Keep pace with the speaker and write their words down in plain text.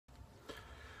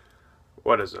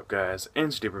What is up, guys?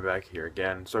 Insteeper back here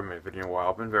again. Sorry, I haven't made a video in a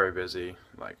while. I've been very busy,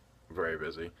 like very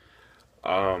busy.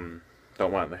 Don't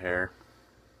want the hair.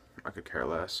 I could care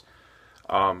less.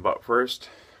 But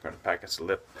first, I'm gonna pack a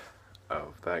slip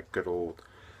of that good old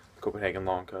Copenhagen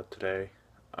long cut today.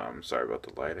 Sorry about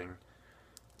the lighting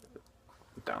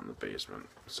down the basement.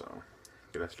 So,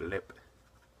 get a slip.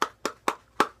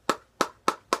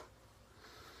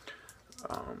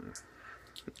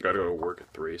 Gotta go to work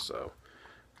at 3, so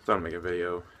I thought I'd make a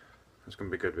video. It's gonna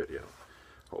be a good video,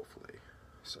 hopefully.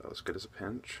 So let's get us a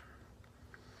pinch.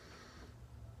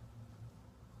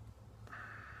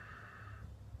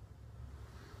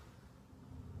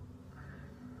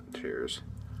 Cheers.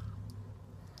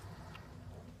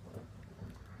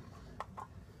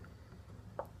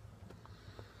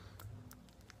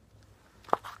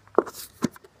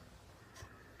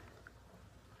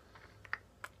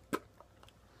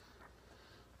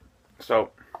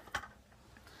 So,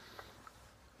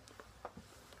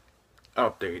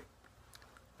 update.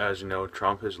 As you know,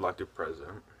 Trump is elected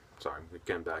president. Sorry, we're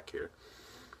getting back here.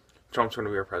 Trump's going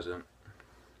to be our president.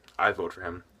 I vote for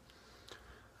him.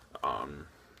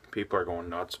 People are going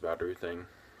nuts about everything.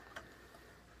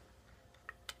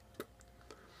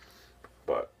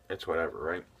 But it's whatever,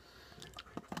 right?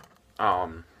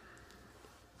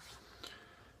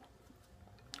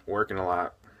 Working a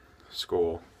lot.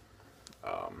 School.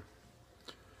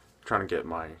 Trying to get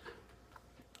my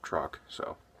truck,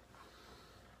 so.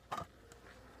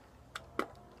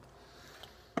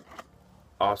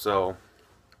 Also,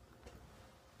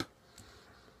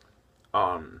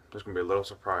 there's gonna be a little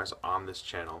surprise on this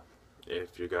channel.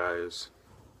 If you guys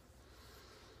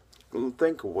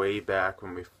think way back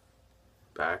when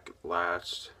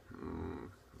last,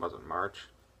 was it March?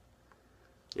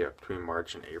 Yeah, between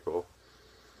March and April.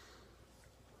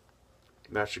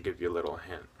 That should give you a little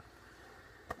hint.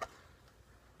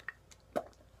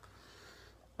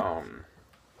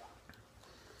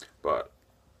 But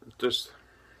just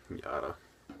yada.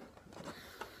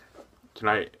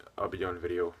 Tonight I'll be doing a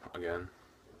video again.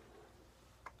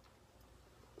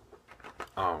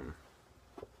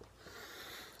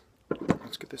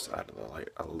 Let's get this out of the light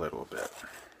a little bit.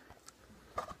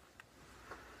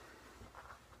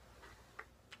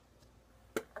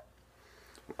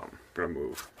 Gonna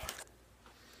move.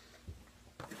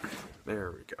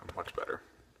 There we go. Much better.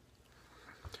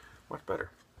 Much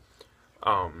better.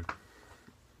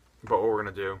 But what we're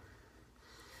gonna do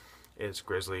is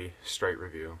Grizzly Straight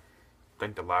review. I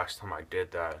think the last time I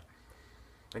did that, I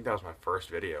think that was my first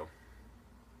video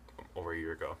over a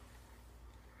year ago.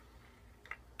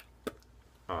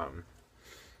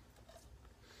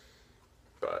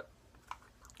 But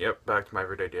yep, back to my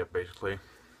everyday dip basically.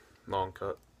 Long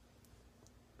cut.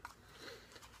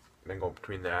 Then go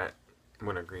between that,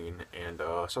 wintergreen, and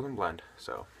southern blend.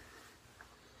 So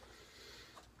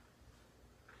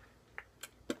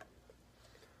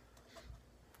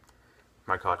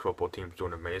my college football team's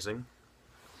doing amazing.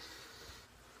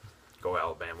 Go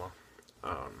Alabama.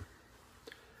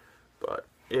 But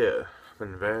yeah,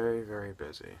 been very, very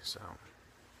busy, so.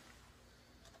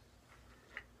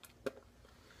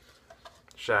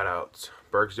 Shout outs,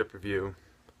 Berg's Dip review,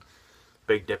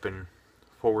 Big Dippin'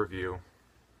 full review,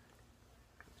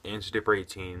 Insteeper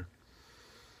 18.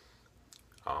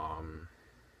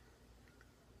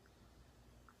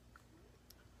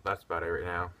 That's about it right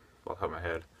now, off the top of my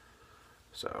head.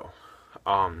 So,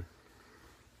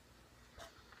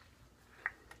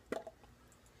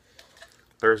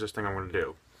 there's this thing I'm going to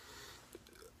do.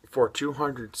 For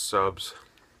 200 subs,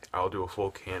 I'll do a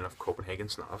full can of Copenhagen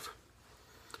Snuff.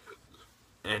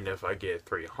 And if I get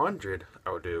 300,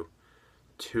 I'll do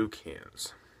 2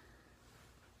 cans.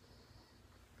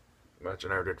 But I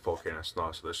never did full can of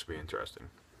Snuff, so this should be interesting.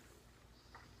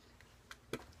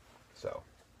 So,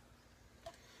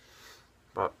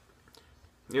 but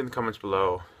in the comments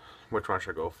below, which one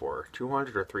should I go for?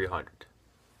 200 or 300?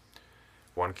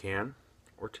 1 can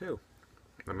or 2?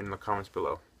 Let me know in the comments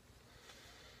below.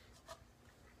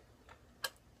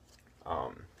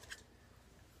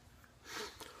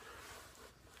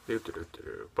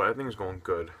 But I think it's going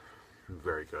good.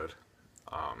 Very good.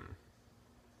 I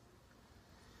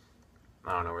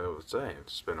don't know what else to say.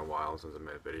 It's been a while since I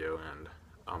made a video, and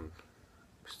I'm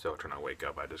still trying to wake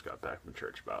up. I just got back from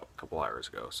church about a couple hours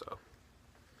ago, so.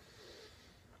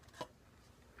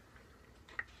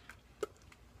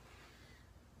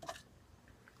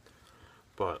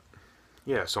 But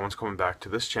yeah, someone's coming back to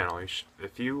this channel.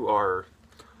 If you are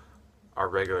our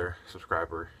regular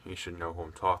subscriber, you should know who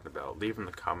I'm talking about. Leave in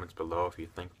the comments below if you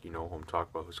think you know who I'm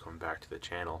talking about, who's coming back to the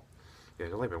channel. Yeah,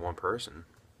 there's only been one person.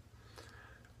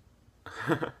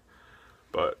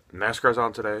 But NASCAR's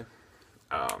on today.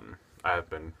 I have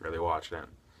been really watching it.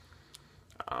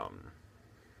 Um,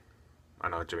 I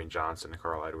know Jimmy Johnson and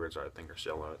Carl Edwards, I think, are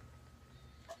still in it.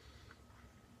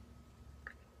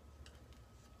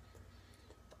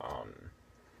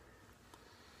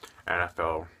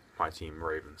 NFL, my team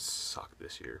Ravens suck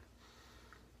this year.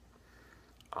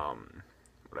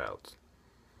 What else?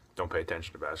 Don't pay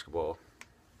attention to basketball.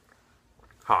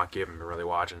 Hockey, I haven't been really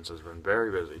watching, so it's been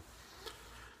very busy.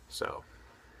 So,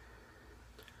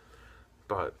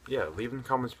 but yeah, leave in the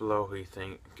comments below who you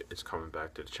think is coming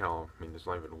back to the channel. I mean, there's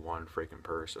not even one freaking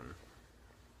person.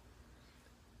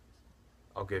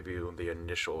 I'll give you the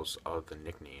initials of the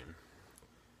nickname.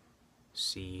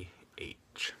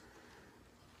 CH.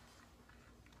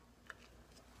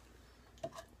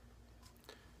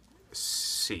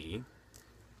 C,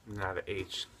 not an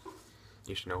H.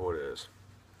 You should know who it is.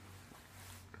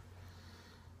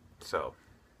 So,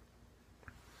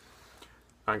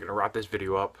 I'm gonna wrap this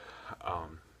video up.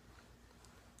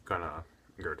 Gonna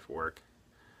go to work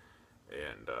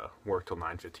and work till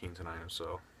 9:15 tonight.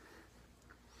 So,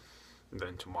 and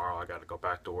then tomorrow I gotta go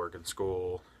back to work and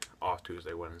school. Off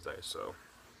Tuesday, Wednesday. So,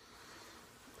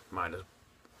 mine is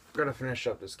gonna finish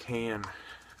up this can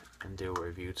and do a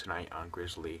review tonight on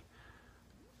Grizzly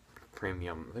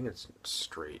Premium. I think it's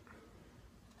straight.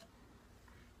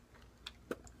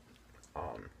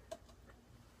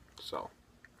 So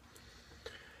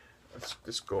let's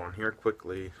just go on here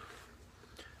quickly.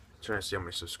 Trying to see how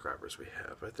many subscribers we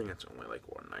have. I think it's only like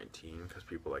 119 because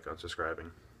people like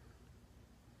unsubscribing.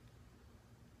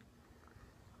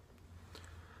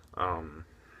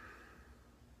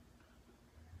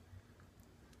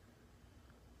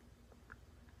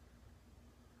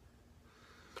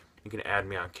 You can add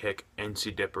me on Kick,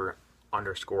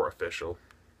 ncdipper_official.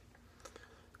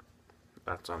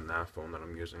 That's on that phone that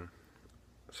I'm using.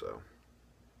 So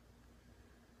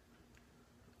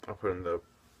I'll put in the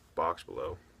box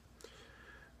below.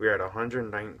 We are at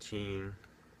 119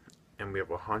 and we have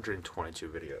 122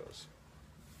 videos.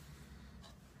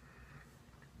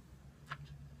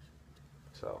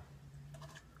 So,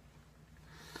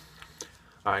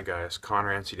 alright guys,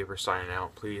 Connor NC signing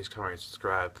out. Please comment and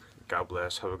subscribe. God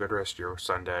bless. Have a good rest of your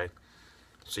Sunday.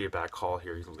 See you back call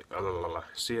here.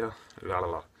 See ya.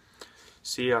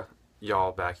 See ya,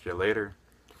 y'all, back here later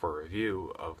for a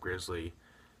review of Grizzly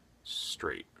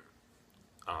Straight.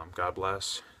 God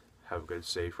bless. Have a good,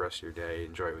 safe rest of your day.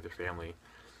 Enjoy it with your family.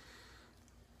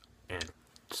 And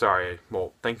sorry,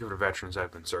 well, thank you for the veterans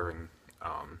I've been serving.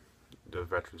 The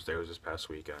Veterans Day was this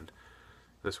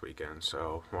weekend.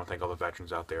 So I want to thank all the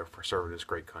veterans out there for serving this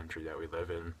great country that we live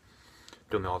in.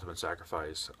 Doing the ultimate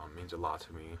sacrifice means a lot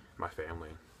to me, my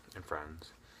family, and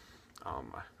friends.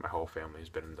 My whole family has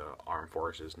been in the armed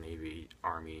forces, Navy,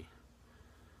 Army.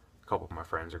 A couple of my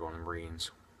friends are going to the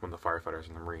Marines. One of the firefighters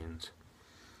in the Marines.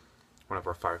 One of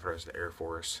our firefighters in the Air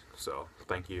Force. So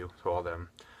thank you to all of them.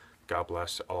 God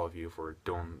bless all of you for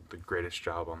doing the greatest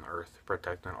job on the earth,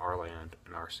 protecting our land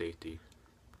and our safety.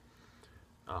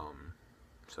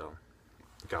 So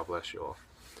God bless you all.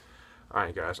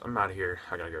 Alright guys, I'm out of here.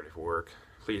 I gotta go to work.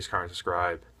 Please comment,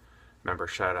 subscribe. Remember,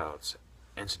 shoutouts.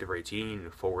 NCAA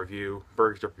 18, full review,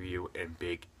 Burger Dip review, and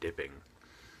Big Dipping.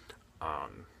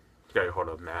 Got a hold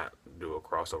of Matt, do a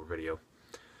crossover video.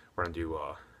 We're gonna do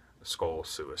Skull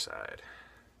Suicide.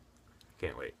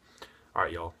 Can't wait.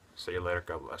 Alright y'all, see you later.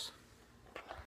 God bless.